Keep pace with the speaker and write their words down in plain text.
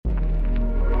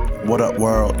What up,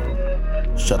 world?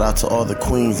 Shout out to all the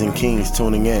queens and kings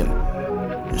tuning in.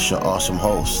 It's your awesome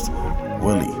host,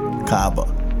 Willie Kaba.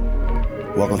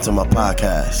 Welcome to my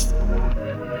podcast.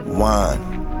 Wine,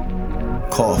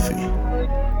 coffee,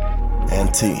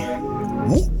 and tea.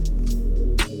 Woo!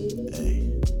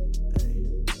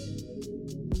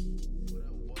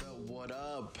 What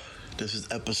up? This is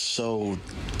episode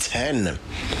 10.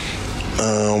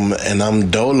 And I'm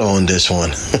dolo on this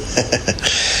one.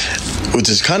 Which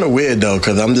is kind of weird though,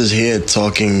 because I'm just here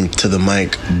talking to the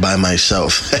mic by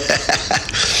myself.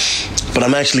 But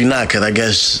I'm actually not, because I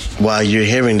guess while you're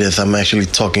hearing this, I'm actually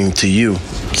talking to you.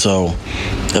 So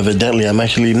evidently I'm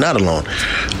actually not alone.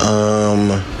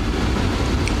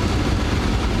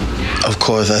 Of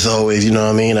course, as always, you know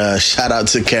what I mean? Shout out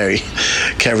to Carrie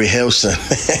Hilson.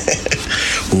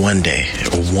 One day.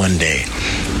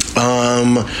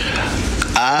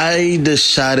 I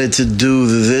decided to do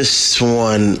this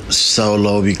one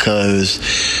solo because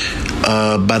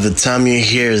by the time you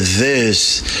hear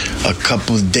this, a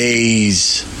couple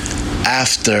days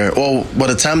after, by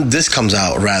the time this comes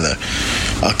out, rather,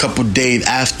 a couple days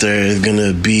after is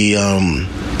gonna be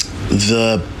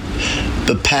the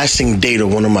passing date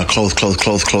of one of my close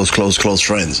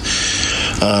friends.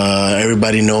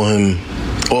 Everybody know him.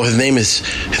 Well, his name is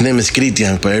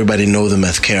Christian, but everybody knows him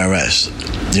as KRS.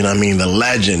 You know what I mean? The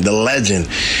legend.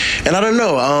 And I don't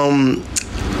know,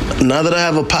 now that I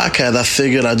have a podcast, I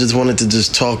figured I just wanted to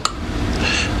just talk,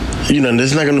 this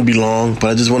is not going to be long, but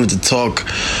I just wanted to talk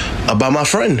about my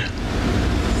friend.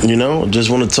 Just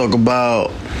want to talk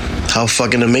about how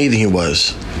fucking amazing he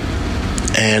was.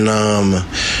 And,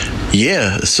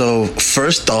 so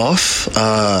first off,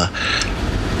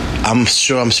 I'm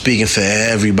sure I'm speaking for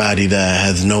everybody that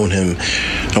has known him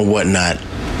and whatnot.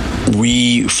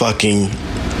 We fucking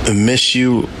miss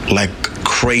you like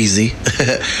crazy.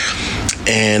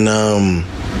 And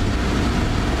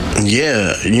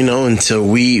until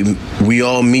we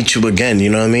all meet you again, you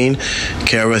know what I mean?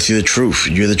 KRS, you're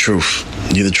the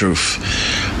truth.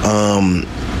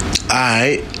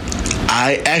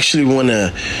 I actually want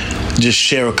to just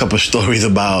share a couple stories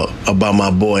about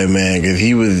my boy, man, because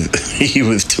he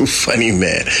was too funny,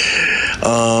 man.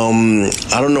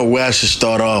 I don't know where I should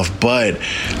start off, but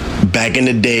back in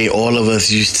the day, all of us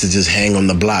used to just hang on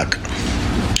the block.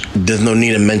 There's no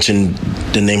need to mention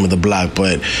the name of the block,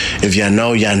 but if y'all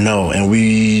know, y'all know. And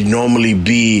we normally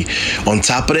be on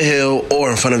top of the hill or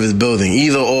in front of his building,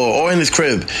 either or in his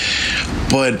crib.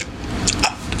 But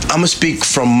I'm gonna speak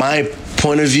from my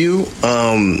point of view.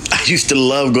 I used to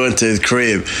love going to his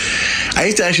crib. I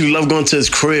used to actually love going to his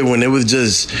crib when it was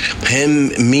just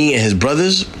him, me, and his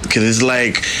brothers, because it's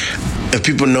like, if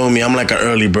people know me, I'm like an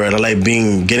early bird. I like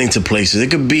getting to places.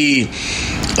 It could be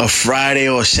a Friday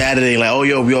or a Saturday, like, oh,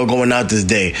 yo, we all going out this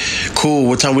day. Cool,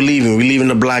 what time we leaving? We leaving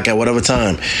the block at whatever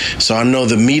time. So I know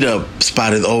the meetup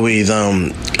spot is always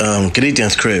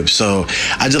Christian's crib. So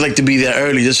I just like to be there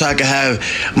early just so I can have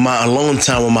my alone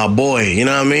time with my boy, you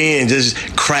know what I mean? And just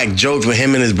crack jokes with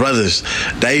him and his brothers.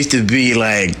 That used to be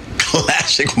like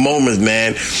classic moments,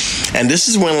 man. And this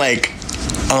is when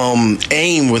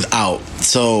AIM was out.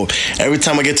 So every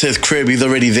time I get to his crib, he's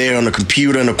already there on the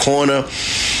computer in the corner.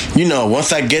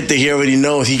 Once I get there, he already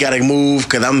knows he gotta move,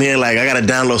 because I'm here like, I gotta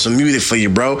download some music for you,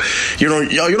 bro. You don't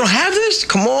have this?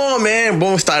 Come on, man.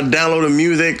 Boom, start downloading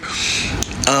music.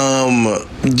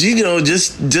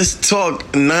 Just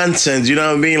talk nonsense, you know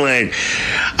what I mean? Like,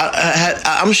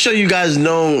 I'm sure you guys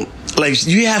know, like,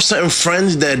 you have certain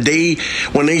friends that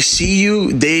when they see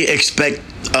you, they expect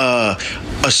a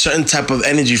certain type of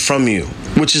energy from you,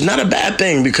 which is not a bad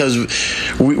thing, because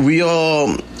we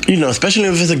all, especially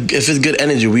if it's good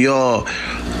energy, we all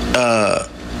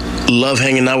love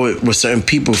hanging out with certain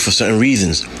people for certain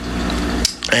reasons.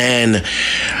 And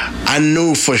I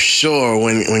knew for sure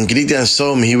when Christian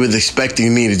saw me, he was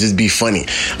expecting me to just be funny.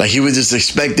 Like, he was just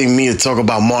expecting me to talk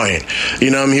about Martin.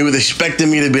 You know what I mean? He was expecting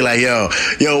me to be like, yo,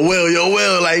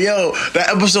 Will, like, yo, that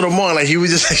episode of Martin, like, he was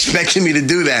just expecting me to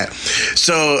do that.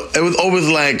 So it was always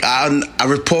like, I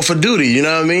report for duty, you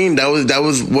know what I mean? That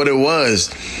was what it was.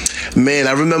 Man,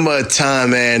 I remember a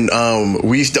time, man,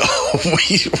 we used to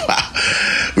always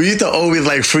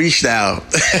like freestyle.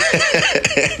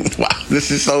 Wow, this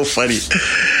is so funny.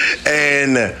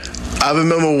 And I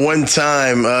remember one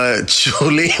time,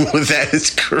 Jolene was at his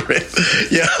crib.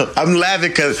 Yo, I'm laughing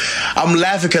because I'm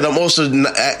also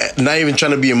not even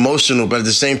trying to be emotional, but at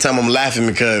the same time, I'm laughing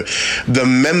because the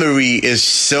memory is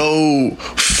so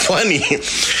funny.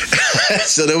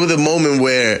 So there was a moment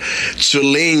where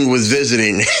Chuling was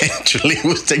visiting, and Chuling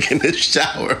was taking a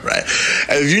shower, right?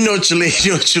 And if you know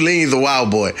Chuling is a wild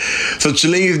boy. So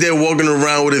Chuling is there walking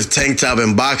around with his tank top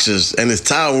and boxers and his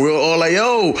towel. And we're all like,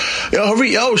 yo,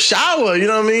 hurry, shower. You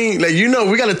know what I mean? Like,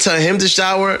 we got to tell him to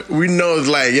shower. We know it's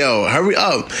like, yo, hurry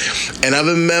up. And I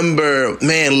remember,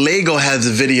 man, Lego has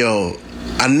a video.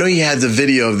 I know he has a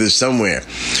video of this somewhere.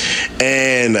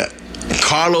 And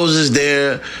Carlos is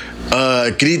there,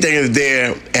 Cristian is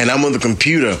there, and I'm on the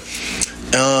computer.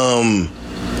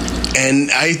 And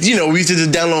we used to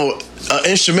just download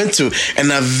instrumental,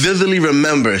 and I vividly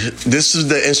remember this is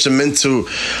the instrumental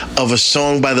of a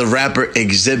song by the rapper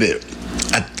Exhibit.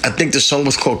 I think the song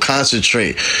was called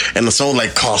Concentrate, and the song was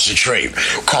like Concentrate,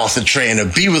 and the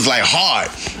beat was like hard.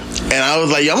 And I was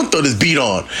like, yo, I'm gonna throw this beat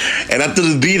on. And I threw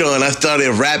this beat on, I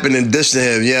started rapping and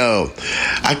dissing him. Yo,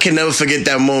 I can never forget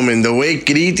that moment. The way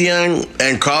Cristian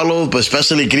and Carlos, but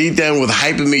especially Cristian, was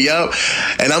hyping me up.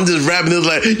 And I'm just rapping. It was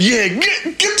like, yeah,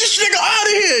 get this nigga out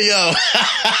of here, yo.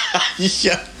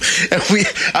 Yeah. And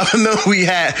I remember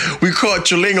we caught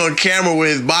Chuling on camera with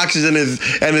his boxes and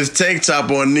his tank top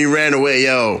on, and he ran away,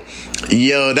 yo.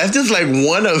 Yo, that's just like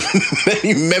one of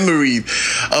many memories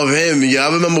of him. Yo,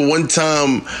 I remember one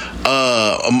time,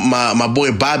 my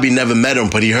boy Bobby never met him,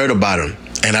 but he heard about him.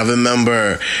 And I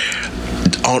remember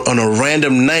on a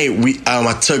random night,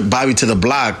 I took Bobby to the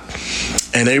block,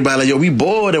 and everybody like, yo, we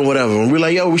bored and whatever. And we're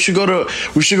like, yo, we should go to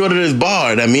this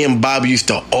bar that me and Bobby used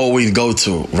to always go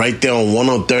to, right there on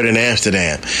 103rd in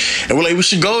Amsterdam. And we're like, we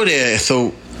should go there.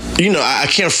 So, I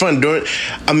can't front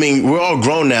we're all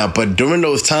grown now, but during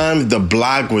those times, the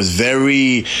block was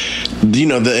very,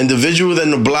 the individuals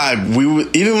in the block,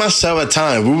 even myself at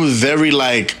times, we was very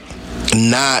like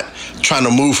not trying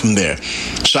to move from there.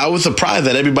 So I was surprised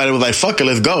that everybody was like, fuck it,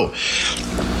 let's go.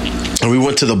 And we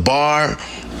went to the bar.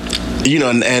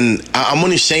 And I'm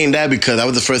only saying that because that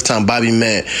was the first time Bobby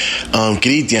met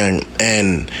Cristian,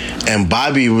 and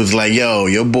Bobby was like, yo,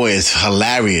 your boy is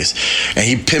hilarious. And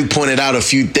he pinpointed out a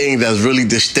few things that's really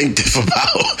distinctive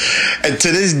about. And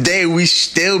to this day, we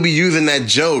still be using that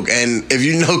joke. And if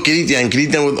you know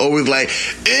Cristian was always like,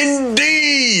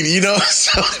 indeed,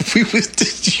 so we was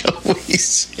just always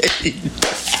saying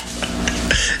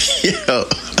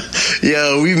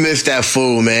Yo, we missed that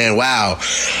fool, man. Wow.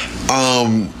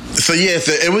 So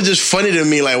it was just funny to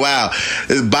me, like, wow,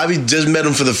 Bobby just met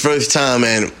him for the first time,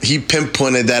 and he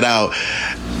pinpointed that out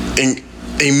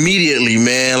immediately,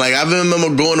 man. Like, I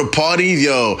remember going to parties,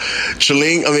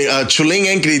 Chuling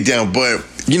and Cristian, but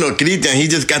Cristian, he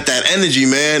just got that energy,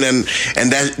 man, and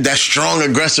that strong,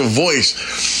 aggressive voice.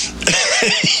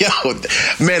 Yo,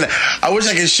 man, I wish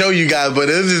I could show you guys, but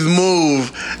there's this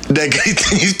move that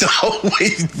Cristian used to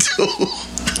always do.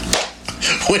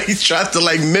 When he tried to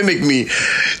like mimic me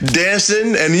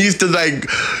dancing, and he used to like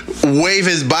wave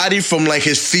his body from like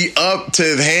his feet up to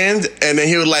his hands, and then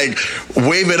he would like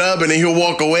wave it up, and then he'll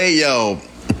walk away. Yo,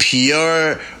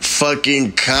 pure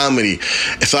fucking comedy.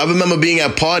 So I remember being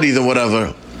at parties or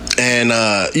whatever, and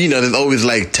there's always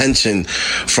like tension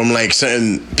from like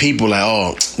certain people, like,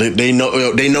 oh, they know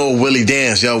Willie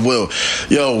dance. Willie,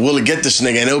 get this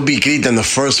nigga, and it'll be Cristian the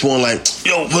first one, like,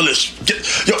 yo, Willis,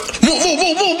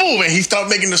 move, and he start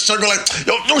making the circle, like,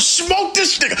 yo, smoke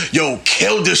this nigga, yo,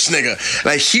 kill this nigga.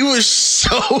 Like, he was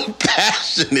so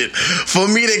passionate for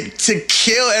me to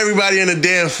kill everybody in the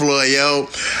dance floor, yo.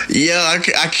 I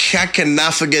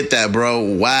cannot forget that, bro.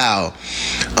 Wow.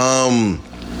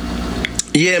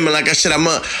 Yeah, man, like I said, I'm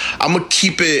gonna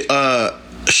keep it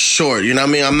short, you know what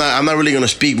I mean? I'm not really gonna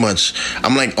speak much.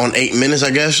 I'm like on 8 minutes,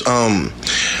 I guess.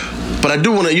 But I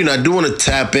do wanna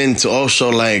tap into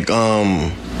also like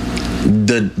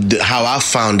the how I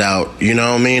found out, you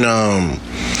know what I mean?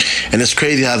 And it's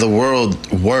crazy how the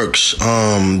world works.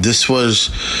 This was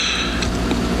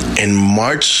in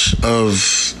March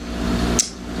of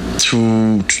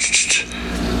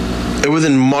it was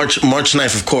in March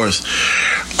 9th, of course.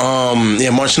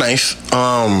 March 9th.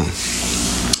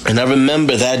 And I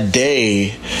remember that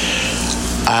day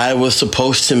I was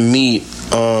supposed to meet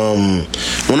one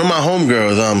of my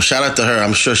homegirls. Shout out to her.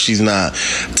 I'm sure she's not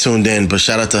tuned in, but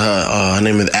shout out to her. Her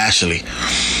name is Ashley.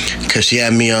 Because she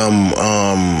had me,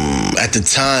 at the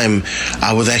time,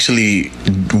 I was actually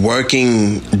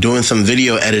doing some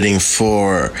video editing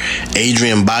for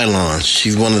Adrienne Bailon.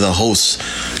 She's one of the hosts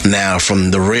now from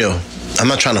The Real. I'm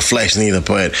not trying to flex neither,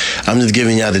 but I'm just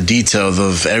giving y'all the details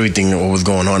of everything that was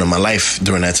going on in my life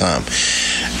during that time.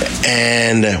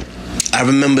 And I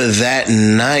remember that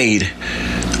night,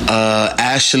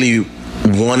 Ashley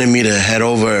wanted me to head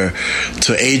over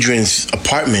to Adrian's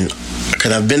apartment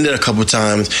because I've been there a couple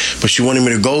times, but she wanted me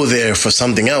to go there for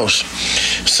something else.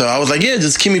 So I was like, yeah,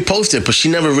 just keep me posted. But she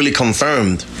never really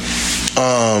confirmed.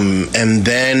 And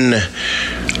then,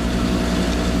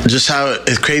 just how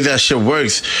crazy that shit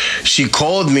works, she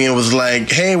called me and was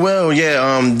like, hey, well,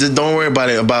 yeah, don't worry about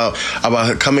it, about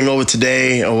her coming over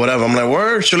today or whatever. I'm like,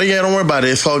 word? She's like, yeah, don't worry about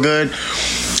it, it's all good.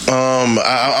 I'm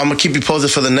gonna keep you posted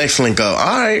for the next link up.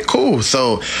 All right, cool.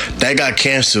 So that got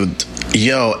canceled.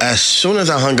 Yo, as soon as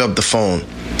I hung up the phone,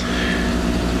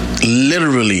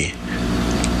 literally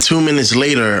 2 minutes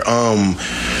later,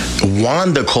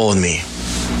 Wanda called me.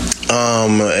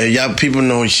 Yeah, people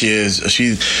know who she is.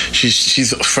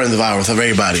 She's friends of ours, of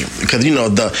everybody, because you know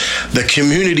the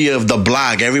community of the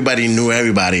block. Everybody knew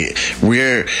everybody.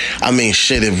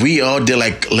 Shit. If we all did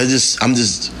like, I'm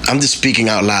just speaking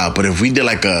out loud. But if we did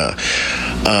like a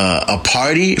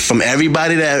party from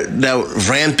everybody that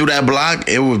ran through that block,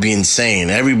 it would be insane.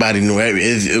 Everybody knew we're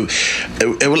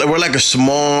like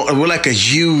a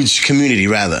huge community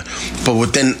rather, but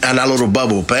within our little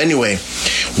bubble. But anyway,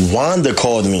 Wanda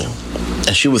called me.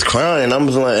 And she was crying,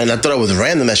 and I thought it was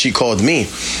random that she called me.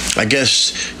 I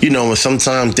guess, you know, when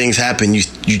sometimes things happen, you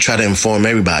try to inform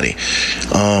everybody.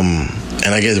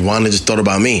 And I guess Wanda just thought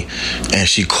about me. And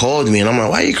she called me, and I'm like,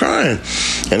 why are you crying?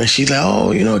 And then she's like,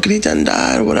 oh, you know, Grita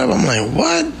died or whatever. I'm like,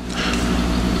 what?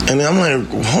 And then I'm like,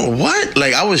 what?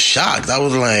 Like, I was shocked. I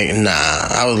was like, nah.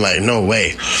 I was like, no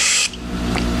way.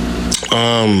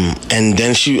 And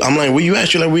then I'm like, where you at?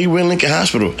 She's like, we were in Lincoln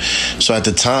Hospital. So at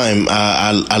the time,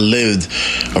 I lived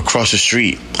across the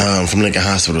street from Lincoln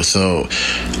Hospital. So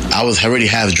I was already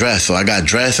half dressed. So I got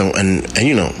dressed and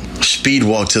you know, speed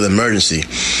walked to the emergency.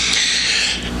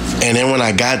 And then when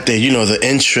I got there, you know, the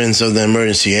entrance of the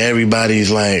emergency,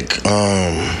 everybody's like,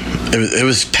 it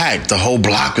was packed. The whole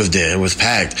block was there. It was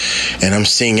packed. And I'm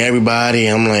seeing everybody.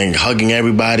 I'm like hugging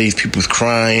everybody. People's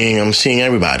crying. I'm seeing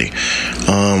everybody.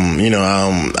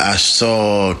 I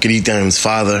saw Grita's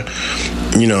father.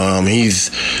 You know, he's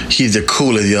the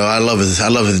coolest, yo. I love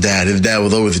his dad. His dad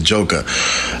was always a joker.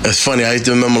 It's funny. I used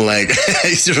to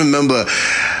remember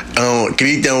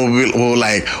Grita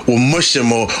will mush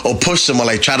him or push him or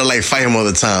like try to like fight him all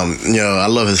the time. You know, I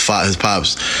love his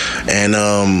pops. And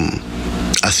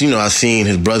I've seen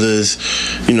his brothers,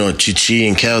 you know, Chichi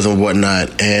and Kels and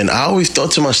whatnot. And I always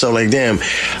thought to myself, like, damn,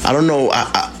 I don't know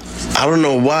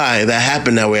why that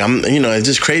happened that way. It's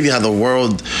just crazy how the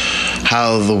world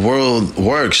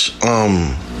works.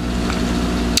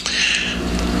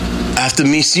 After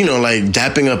me, you know, like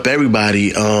dapping up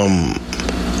everybody,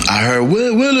 I heard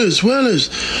Willis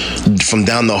from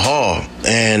down the hall,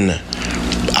 and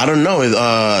I don't know.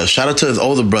 Shout out to his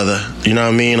older brother. You know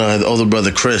what I mean? His older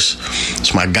brother Chris.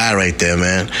 It's my guy right there,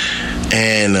 man.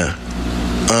 And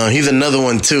he's another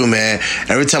one too, man.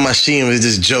 Every time I see him, it's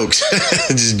just jokes,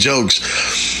 just jokes.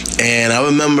 And I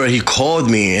remember he called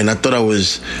me, and I thought I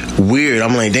was weird.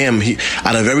 I'm like, damn.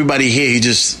 Out of everybody here, he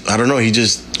just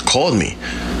called me.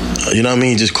 You know what I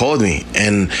mean? He just called me,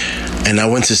 and I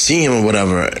went to see him or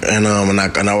whatever, and I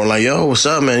was like, yo, what's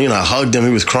up, man? You know, I hugged him. He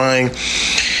was crying,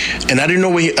 and I didn't know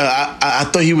where I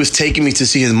thought he was taking me to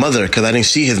see his mother, because I didn't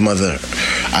see his mother.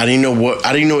 I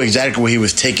didn't know exactly where he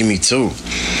was taking me to.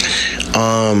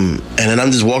 And then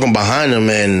I'm just walking behind him,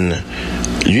 and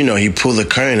you know, he pulled the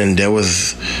curtain, and there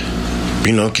was,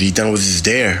 you know, Grita was just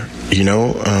there, you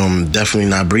know, definitely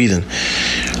not breathing,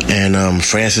 and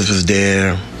Francis was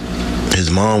there. His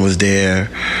mom was there.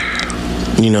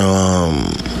 You know,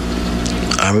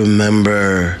 I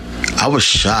remember I was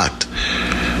shocked.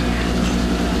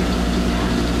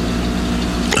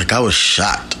 Like, I was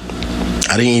shocked.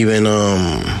 I didn't even,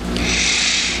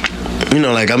 you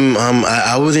know, like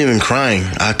I wasn't even crying.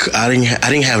 I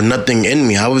didn't have nothing in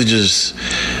me. I was just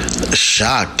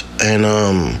shocked. And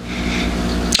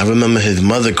I remember his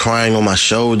mother crying on my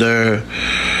shoulder.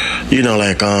 You know,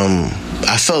 like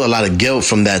I felt a lot of guilt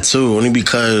from that too, only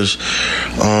because,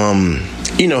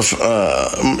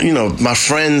 my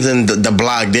friends in the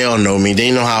block, they all know me. They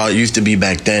know how it used to be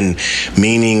back then,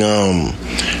 meaning, I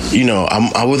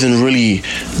wasn't really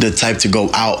the type to go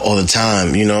out all the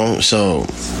time, you know, so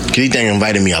Grita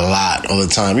invited me a lot all the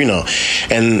time, you know,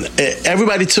 and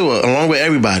everybody too, along with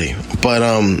everybody. But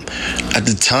at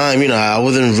the time, you know, I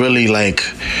wasn't really like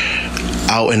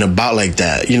out and about like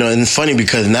that, you know. And it's funny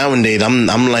because nowadays I'm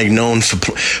like known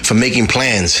for making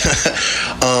plans,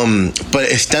 but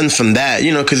it stems from that,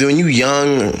 you know, because when you're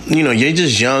young, you know, you're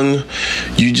just young,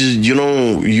 you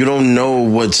don't know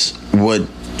what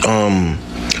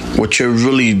you're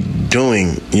really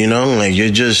doing, you know, like you're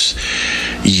just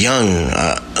young.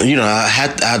 You know, I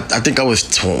think I was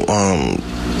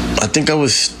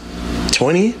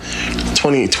 20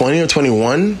 or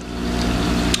 21.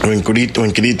 when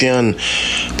Christian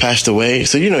passed away.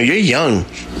 So, you're young.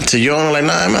 So you're on like,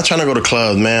 nah, I'm not trying to go to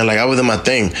clubs, man. Like, I was in my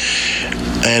thing.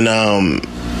 And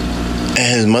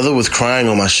his mother was crying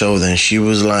on my shoulder, and she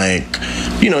was like,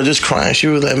 just crying. She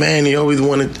was like, man, he always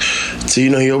wanted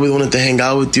to hang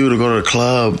out with you, to go to the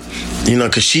club,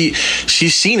 because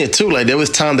she's seen it too. Like, there was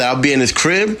time that I'll be in his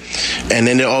crib, and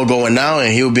then they're all going out,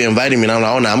 and he'll be inviting me, and I'm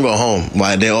like, oh, no, I'm going home.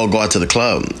 While they all go out to the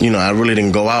club. I really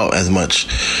didn't go out as much.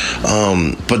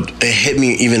 But it hit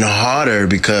me even harder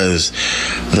because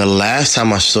the last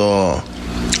time I saw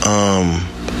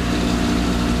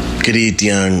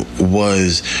Christian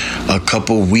was a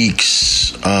couple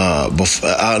weeks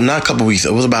before, not a couple weeks,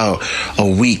 it was about a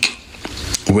week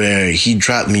where he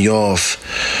dropped me off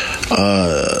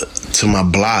to my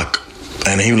block.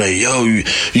 And he was like, yo, you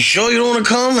sure you don't want to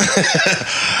come?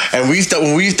 And when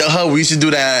we used to hug, we used to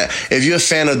do that. If you're a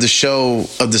fan of the show,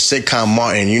 of the sitcom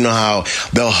Martin, you know how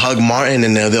they'll hug Martin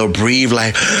and they'll breathe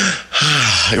like,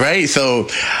 right? So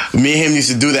me and him used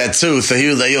to do that too. So he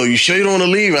was like, yo, you sure you don't want to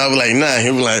leave? And I was like, nah.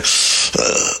 He was like,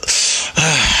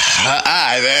 all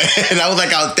right, man. That was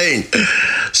like our thing.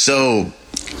 So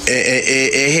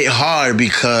it hit hard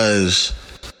because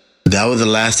that was the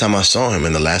last time I saw him,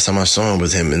 and the last time I saw him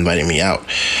was him inviting me out.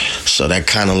 So that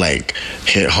kind of like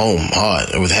hit home hard.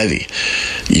 It was heavy,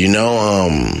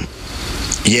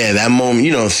 yeah, that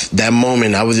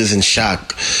moment I was just in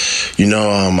shock.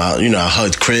 I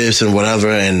hugged Chris and whatever,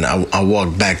 and I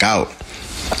walked back out,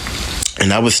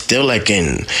 and I was still I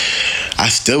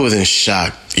still was in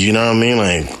shock. You know what I mean?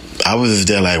 Like, I was just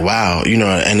there like, wow,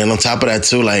 and then on top of that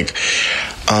too, like,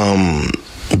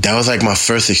 that was like my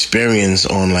first experience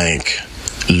on like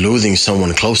losing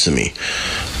someone close to me.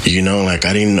 Like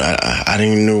I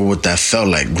didn't know what that felt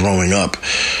like growing up.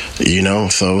 So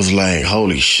it was like,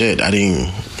 holy shit, I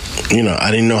didn't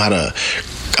know how to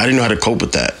cope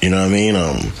with that. You know what I mean?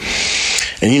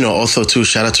 And also too,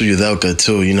 shout out to Yudelka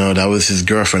too. That was his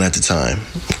girlfriend at the time.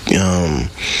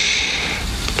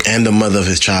 And the mother of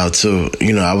his child too.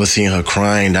 I was seeing her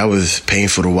crying. That was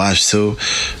painful to watch too.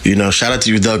 Shout out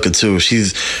to Yudelka too.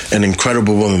 She's an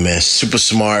incredible woman, man. Super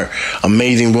smart,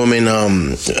 amazing woman.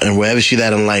 And wherever she's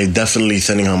at in life, definitely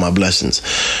sending her my blessings.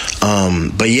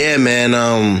 But yeah, man.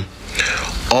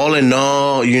 All in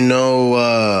all,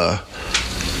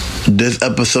 this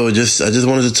episode, I just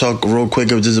wanted to talk real quick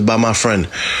just about my friend.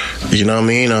 You know what I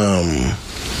mean?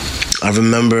 I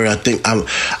remember, I think, I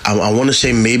want to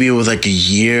say maybe it was like a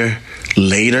year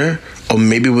later, or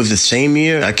maybe it was the same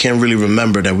year. I can't really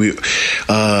remember that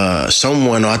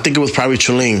someone, or I think it was probably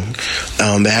Trilling,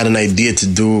 they had an idea to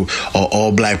do an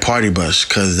all-black party bus,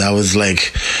 because that was like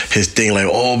his thing, like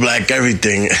all-black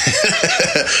everything.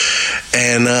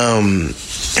 And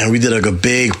we did like a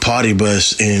big party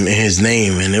bus in his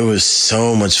name, and it was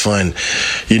so much fun.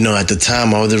 At the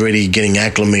time I was already getting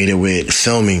acclimated with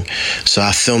filming, so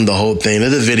I filmed the whole thing.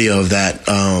 There's a video of that.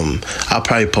 I'll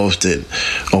probably post it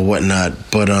or whatnot.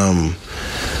 But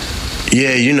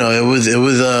yeah, it was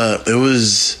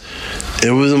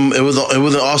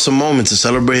an awesome moment to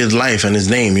celebrate his life and his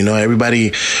name.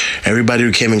 Everybody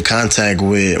who came in contact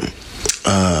with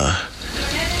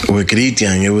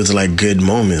Christian, it was like good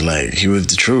moment. Like, he was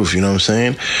the truth, you know what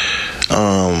I'm saying?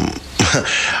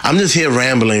 I'm just here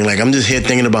rambling, like I'm just here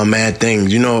thinking about mad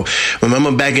things.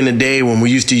 Remember back in the day when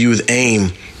we used to use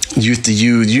AIM,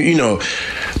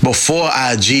 before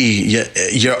IG,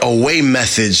 your away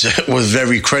message was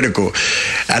very critical.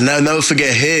 I'll never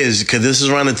forget his, because this is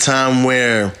around the time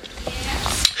where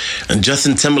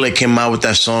Justin Timberlake came out with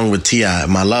that song with T.I.,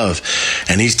 My Love.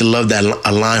 And he used to love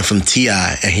a line from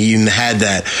T.I., and he even had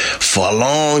that for a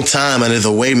long time as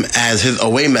his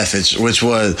away message, which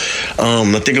was,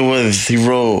 I think it was, he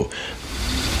wrote,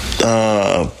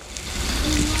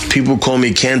 people call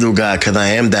me Candle God because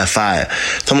I am that fire.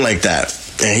 Something like that.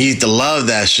 And he used to love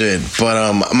that shit.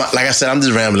 But like I said, I'm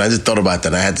just rambling. I just thought about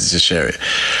that. I had to just share it.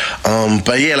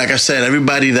 But yeah, like I said,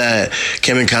 everybody that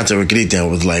came in contact with Christian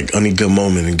was like only good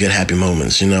moments and good happy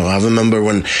moments. I remember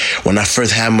when I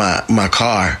first had my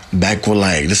car back when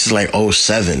this is like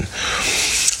 2007.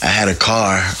 I had a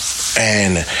car,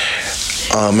 and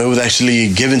it was actually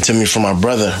given to me from my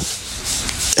brother.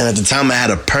 And at the time I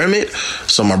had a permit,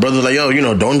 so my brother was like, yo,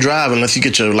 don't drive unless you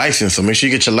get your license, so make sure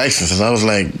you get your license. And I was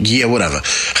like, yeah, whatever.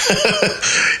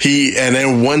 And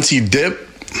then once he dipped,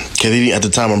 because at the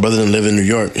time my brother didn't live in New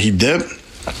York, he dipped,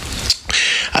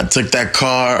 I took that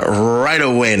car right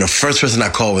away, and the first person I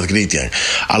called was Christian.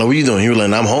 I like, what you doing? He was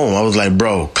like, I'm home. I was like,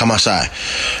 bro, come outside.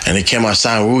 And he came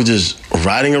outside, and we were just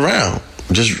riding around,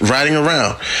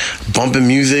 bumping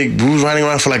music. We was riding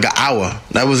around for like an hour.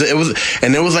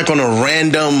 And it was like on a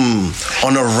random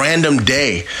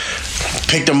day.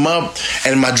 picked him up,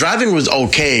 and my driving was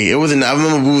okay. It wasn't. I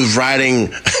remember we was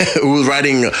riding,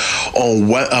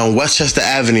 on Westchester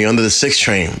Avenue under the 6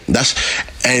 train.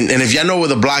 And if y'all know where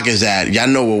the block is at, y'all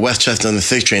know where Westchester and the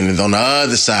 6 train is on the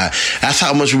other side. That's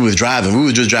how much we was driving. We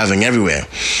was just driving everywhere.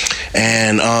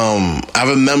 And I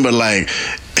remember like,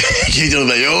 he was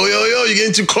like, yo, you're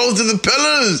getting too close to the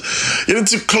pillars. You're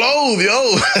getting too close,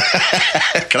 yo.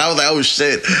 Cause I was like, oh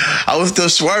shit. I was still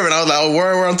swerving. I was like, oh,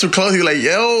 where I'm too close. He was like,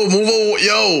 yo, move over,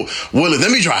 yo, Willis,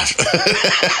 let me drive.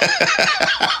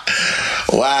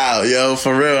 Wow, yo,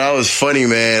 for real. That was funny,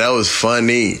 man. That was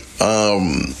funny.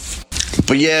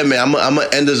 But yeah, man, I'm gonna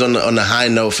end this on the high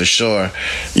note for sure.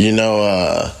 You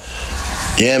know,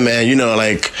 yeah, man, you know,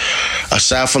 like,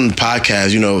 aside from the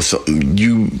podcast, you know, so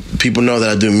people know that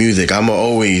I do music. I'm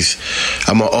always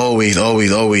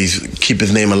keep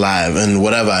his name alive and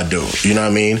whatever I do. You know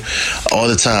what I mean? All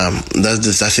the time.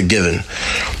 That's a given.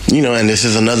 You know, and this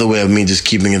is another way of me just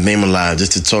keeping his name alive,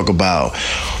 just to talk about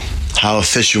how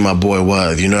official my boy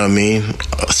was, you know what I mean?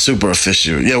 Super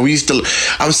official. Yeah,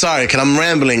 I'm sorry, cause I'm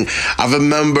rambling. I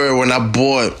remember when I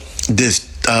bought this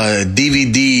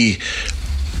DVD,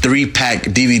 3-pack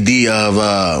DVD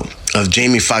of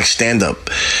Jamie Foxx stand-up.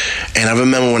 And I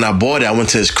remember when I bought it, I went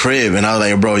to his crib and I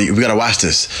was like, bro, we gotta watch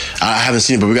this. I haven't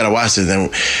seen it, but we gotta watch this. And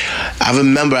I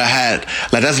remember I had,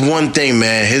 like, that's one thing,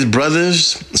 man. His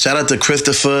brothers, shout out to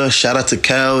Christopher, shout out to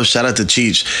Kel, shout out to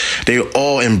Cheech. They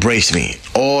all embraced me,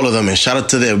 all of them. And shout out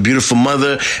to their beautiful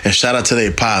mother and shout out to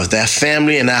their pops. That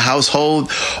family and that household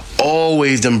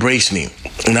always embraced me.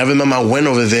 And I remember I went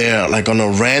over there like on a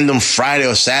random Friday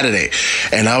or Saturday,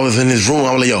 and I was in his room.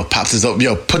 I was like, yo, pop this up,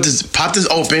 yo, pop this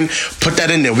open, put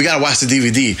that in there. We gotta watch the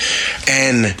DVD.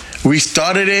 And we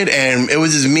started it, and it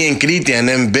was just me and Cristian. And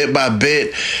then bit by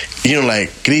bit, you know, like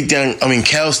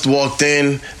Kels walked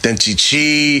in, then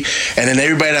Chichi, and then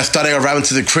everybody that started arriving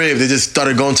to the crib, they just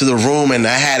started going to the room, and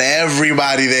I had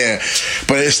everybody there.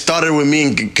 But it started with me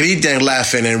and Cristian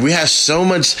laughing, and we had so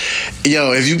much.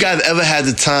 Yo, if you guys ever had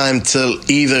the time to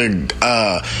either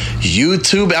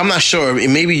YouTube it, I'm not sure,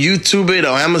 maybe YouTube it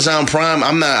or Amazon Prime,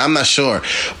 I'm not sure,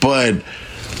 but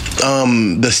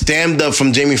the stand-up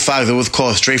from Jamie Foxx, it was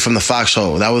called Straight from the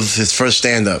Foxhole. That was his first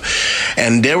stand-up.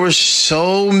 And there were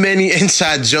so many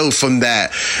inside jokes from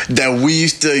that me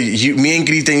and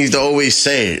Cristian used to always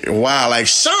say, wow, like,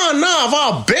 son of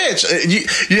a bitch.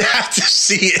 You have to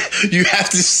see it. You have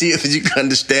to see it so you can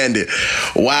understand it.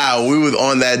 Wow, we was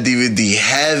on that DVD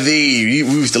heavy. We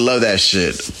used to love that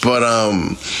shit. But,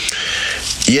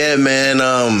 yeah,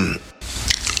 man,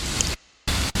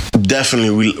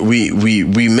 definitely,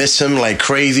 we miss him like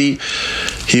crazy.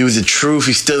 He was the truth.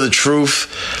 He's still the truth.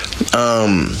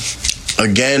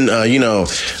 Again, you know,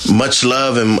 much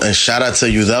love and shout out to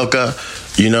Udelka.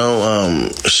 You know,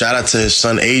 shout out to his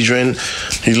son Adrian.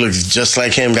 He looks just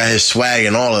like him. Got his swag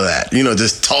and all of that. You know,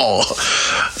 just tall.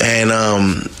 And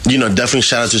you know, definitely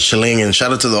shout out to Chiling and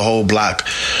shout out to the whole block.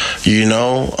 You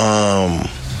know.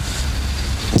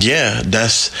 Yeah,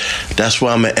 that's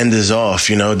where I'm gonna end this off.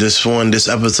 You know, this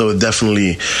episode is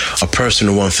definitely a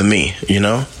personal one for me, you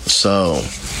know? So,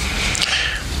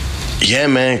 yeah,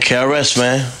 man, KRS,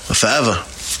 man, forever.